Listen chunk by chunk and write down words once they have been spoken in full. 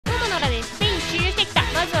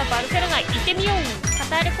ってみよう。カ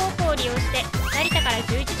タール航空を利用して成田から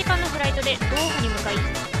11時間のフライトでドーハに向かい、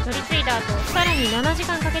乗り継いだ後さらに7時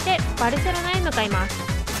間かけてバルセロナへ向かいます。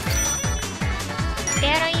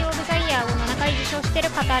エアラインオブザイヤーを7回受賞している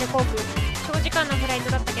カタール航空、長時間のフライ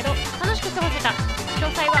トだったけど楽しく過ごせた。詳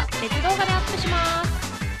細は別動画でアップします。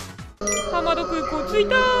ハマド空港着い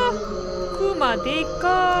たー。クマで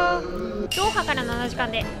かー。ドーハから7時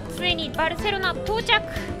間でついにバルセロナ到着。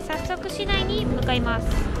早速市内に向かいます。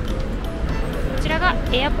こちらが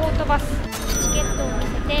エアポートバス。チケットを見せ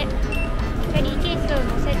てキャリーケースを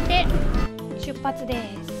乗せて出発で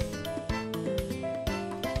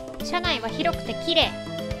す。車内は広くて綺麗。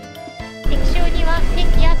液晶には天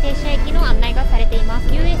気や停車駅の案内がされています。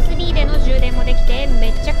 USB での充電もできてめ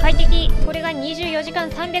っちゃ快適。これが24時間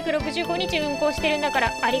365日運行してるんだか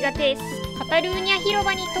らありがてえす。カタルーニャ広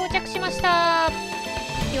場に到着しました。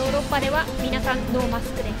ヨーロッパでは皆さんノーマ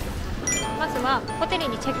スクです。まずはホテル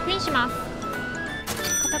にチェックインします。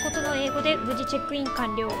片言の英語で無事チェックイン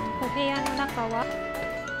完了。お部屋の中は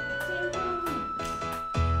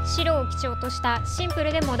白を基調としたシンプ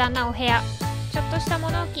ルでモダンなお部屋。ちょっとした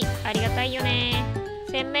物置ありがたいよね。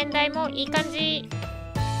洗面台もいい感じ。シ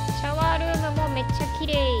ャワールームもめっちゃ綺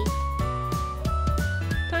麗。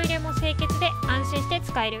トイレも清潔で安心して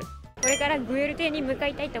使える。これからグエル邸に向か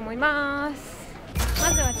いたいと思います。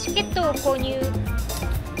まずはチケットを購入。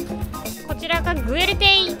こちらがグエル邸。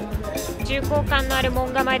重厚感のある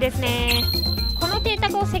門構えですね。この邸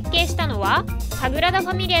宅を設計したのはサグラダ・フ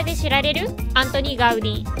ァミリアで知られるアントニ・ガウデ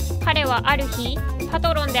ィ。彼はある日パ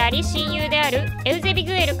トロンであり親友であるエウゼビ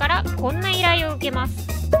グエルからこんな依頼を受けます。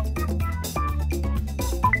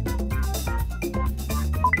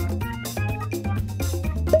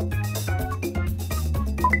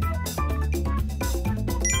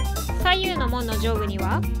左右の門の上部に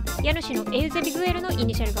は家主のエウゼビグエルのイ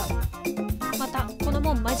ニシャルが。またこの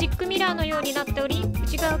門マジックミラーのようになっており、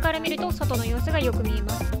内側から見ると外の様子がよく見えま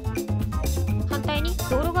す。反対に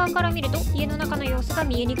道路側から見ると家の中の様子が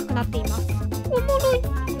見えにくくなっています。おもろい。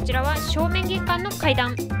こちらは正面玄関の階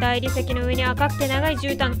段。大理石の上に赤くて長い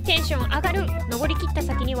絨毯。テンション上がる。登りきった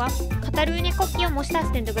先にはカタルーニャ国旗を模した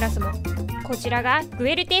ステンドグラスも。こちらがグ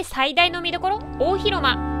エル邸最大の見どころ、大広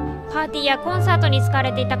間。パーティーやコンサートに使わ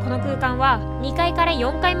れていたこの空間は2階から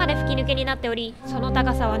4階まで吹き抜けになっており、その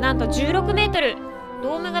高さはなんと16メートル。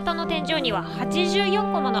ドーム型の天井には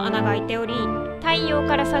84個もの穴が開いており、太陽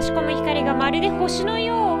から差し込む光がまるで星の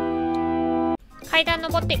よう。階段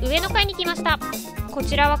登って上の階に来ました。こ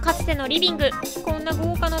ちらはかつてのリビング。こんな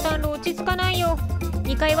豪華な暖炉落ち着かないよ。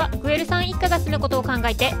2階はグエルさん一家が住むことを考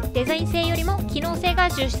えてデザイン性よりも機能性が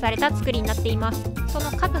重視された作りになっています。そ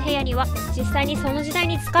の各部屋には実際にその時代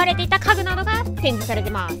に使われていた家具などが展示されて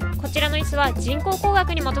ます。こちらの椅子は人工工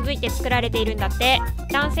学に基づいて作られているんだって。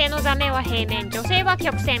男性の座面は平面、女性は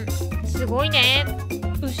曲線。すごいね。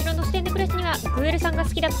後ろのステンドグラスにはグエルさんが好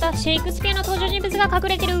きだったシェイクスピアの登場人物が隠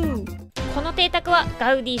れてる。この邸宅は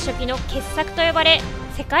ガウディ初期の傑作と呼ばれ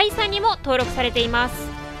世界遺産にも登録されていま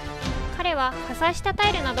す。彼は破砕したタ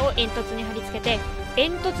イルなどを煙突に貼り付けて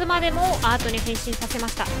煙突までもアートに変身させま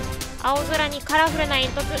した。青空にカラフルな煙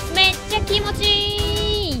突、めっちゃ気持ち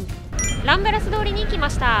いい。ランブラス通りに来ま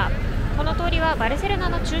した。この通りはバルセロナ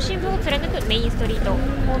の中心部を貫くメインストリート。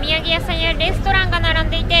お土産屋さんやレストランが並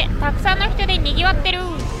んでいてたくさんの人でにぎわってる。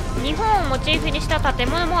日本をモチーフにした建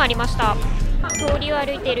物もありました。通りを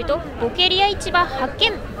歩いているとボケリア市場発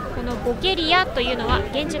見。このボケリアというのは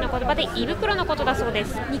現地の言葉で胃袋のことだそうで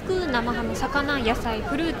す。肉、生ハム、魚、野菜、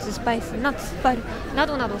フルーツ、スパイス、ナッツ、バルな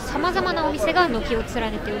どなどさまざまなお店が軒を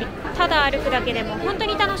連ねており、ただ歩くだけでも本当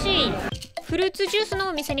に楽しい。フルーツジュースの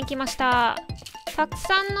お店に来ました。たく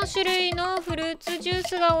さんの種類のフルーツジュー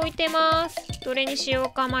スが置いてます。どれにし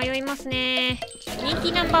ようか迷いますね。人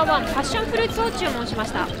気ナンバーワンパッションフルーツを注文しま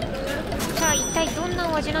した。さあ一体どんな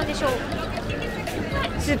お味なんでしょう。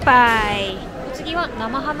酸っぱい。お次は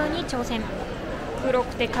生ハムに挑戦。黒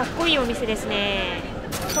くてかっこいいお店ですね。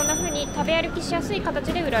こんな風に食べ歩きしやすい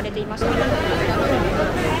形で売られていました。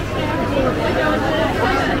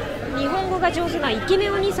日本語が上手なイケメ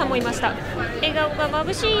ンお兄さんもいました。笑顔が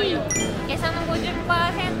眩しい。餌の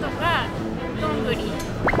 50% がどんぐり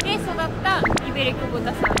で育ったイベリコ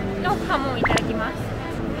豚さんのハムをいただきます。す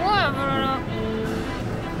ごい脂がおい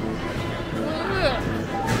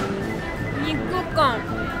しい。肉感。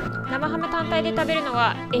生ハム単体で食べるの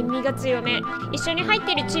は塩味が強め。一緒に入っ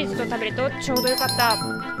ているチーズと食べるとちょうどよかった。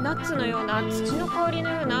ナッツのような土の香りの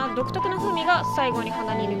ような独特の風味が最後に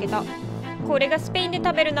鼻に抜けた。これがスペインで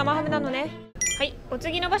食べる生ハムなのね。はい、お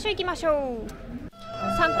次の場所行きましょう。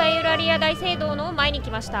サンタエウラリア大聖堂の前に来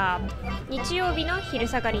ました。日曜日の昼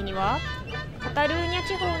下がりにはカタルーニャ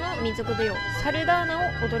地方の民族舞踊サルダーナを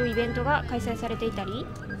踊るイベントが開催されていたり、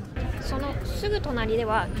そのすぐ隣で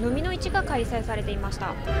は飲みの市が開催されていまし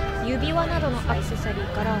た。指輪などのアクセサリ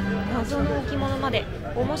ーから謎の置物まで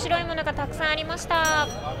面白いものがたくさんありました。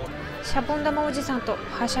シャボン玉おじさんと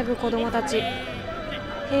はしゃぐ子供たち、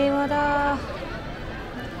平和だ。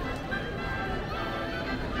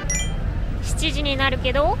7時になる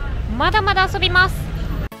けどまだまだ遊びます。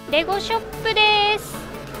レゴショップです。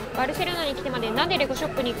バルセロナに来てまでなんでレゴショ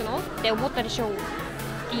ップに行くのって思ったでしょ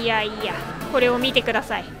う。いやいや、これを見てくだ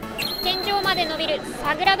さい。天井まで伸びる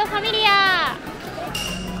サグラダ・ファミリア、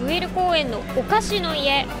グエル公園のお菓子の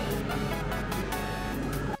家、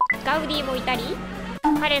ガウディもいたり、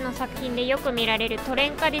彼の作品でよく見られるトレ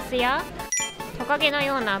ンカディスやトカゲの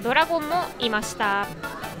ようなドラゴンもいました。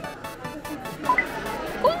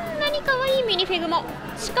こんなに可愛いミニフィグも、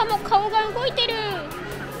しかも顔が動いてる。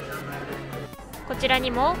こちら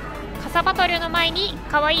にもカサバトルの前に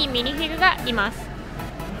可愛いミニフィグがいます。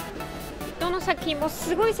どの作品も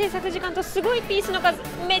すごい制作時間とすごいピースの数、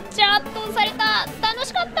めっちゃ圧倒された。楽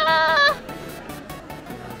しかった。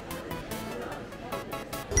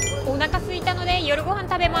お腹空いたので夜ご飯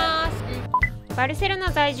食べます。バルセロ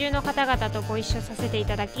ナ在住の方々とご一緒させてい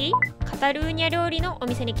ただき、カタルーニャ料理のお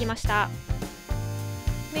店に来ました。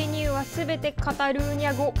メニューはすべてカタルーニ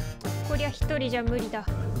ャ語。こりゃ一人じゃ無理だ。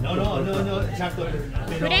フ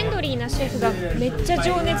レンドリーなシェフがめっちゃ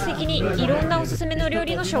情熱的にいろんなおすすめの料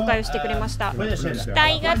理の紹介をしてくれました。期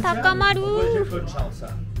待が高まる。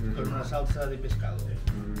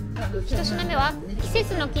一品目は季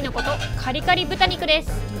節のキノコとカリカリ豚肉で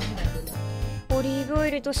す。オリーブオ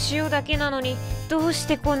イルと塩だけなのにどうし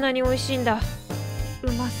てこんなに美味しいんだ。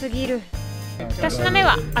うますぎる。2品目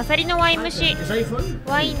はアサリのワイン蒸し。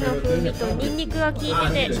ワインの風味とニンニクが効い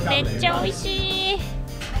ててめっちゃ美味しい。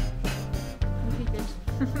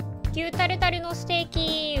牛タルタルのステー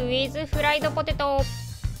キ with フライドポテト。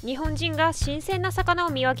日本人が新鮮な魚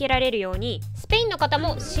を見分けられるように、スペインの方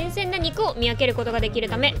も新鮮な肉を見分けることができる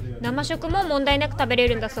ため、生食も問題なく食べれ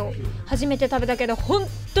るんだそう。初めて食べたけど本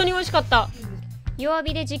当に美味しかった。弱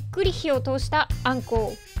火でじっくり火を通したあん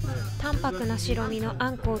こう、淡白な白身のあ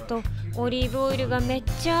んこうとオリーブオイルがめっ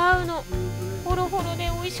ちゃ合うの。ホロホロで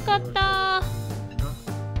美味しかった。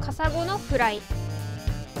カサゴのフライ、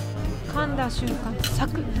噛んだ瞬間サ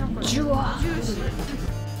クッジュワー。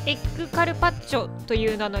エッグカルパッチョと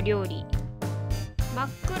いう名の料理。真っ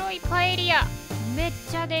黒いパエリア、めっ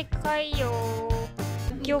ちゃでっかいよ。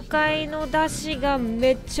魚介の出汁が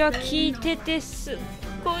めっちゃ効いててすっ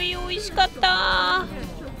ごい美味しかった。も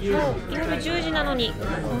う夜10時なのに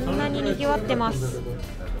こんなににぎわってます。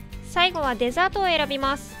最後はデザートを選び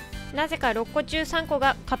ます。なぜか6個中3個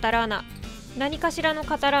がカタラーナ、何かしらの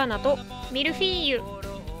カタラーナとミルフィーユ、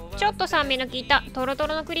ちょっと酸味の効いたトロト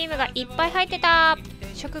ロのクリームがいっぱい入ってた。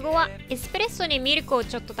食後はエスプレッソにミルクを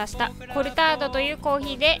ちょっと足したコルタードというコー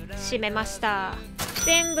ヒーで締めました。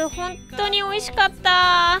全部本当に美味しかっ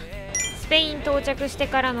た。スペイン到着して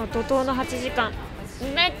からの怒涛の8時間、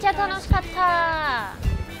めっちゃ楽しかった。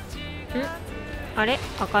あれ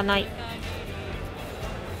開かない。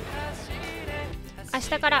明日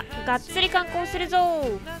からがっつり観光するぞ。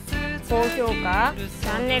高評価、チ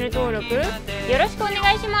ャンネル登録よろしくお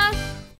願いします。